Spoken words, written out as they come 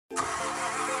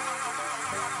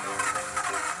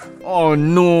Oh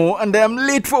no, and I am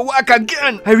late for work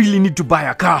again. I really need to buy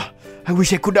a car. I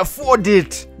wish I could afford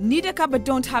it. Need a car but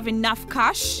don't have enough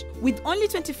cash? With only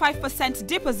 25%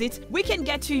 deposit, we can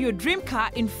get you your dream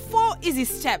car in 4 easy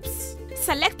steps.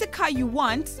 Select the car you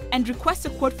want and request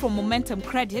a quote from Momentum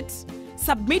Credit.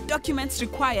 Submit documents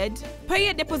required, pay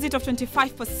a deposit of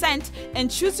 25%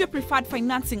 and choose your preferred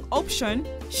financing option.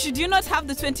 Should you not have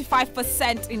the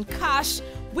 25% in cash,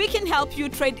 we can help you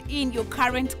trade in your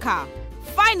current car.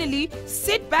 Finally,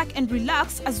 sit back and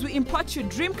relax as we import your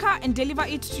dream car and deliver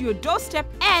it to your doorstep,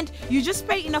 and you just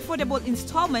pay in affordable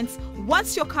installments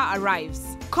once your car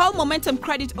arrives. Call Momentum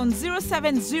Credit on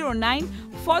 0709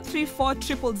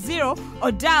 434 000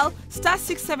 or dial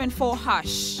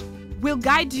 *674#. We'll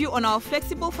guide you on our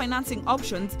flexible financing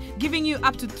options, giving you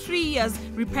up to 3 years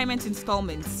repayment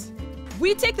installments.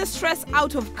 We take the stress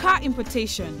out of car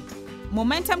importation.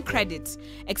 Momentum Credit,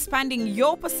 expanding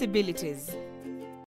your possibilities.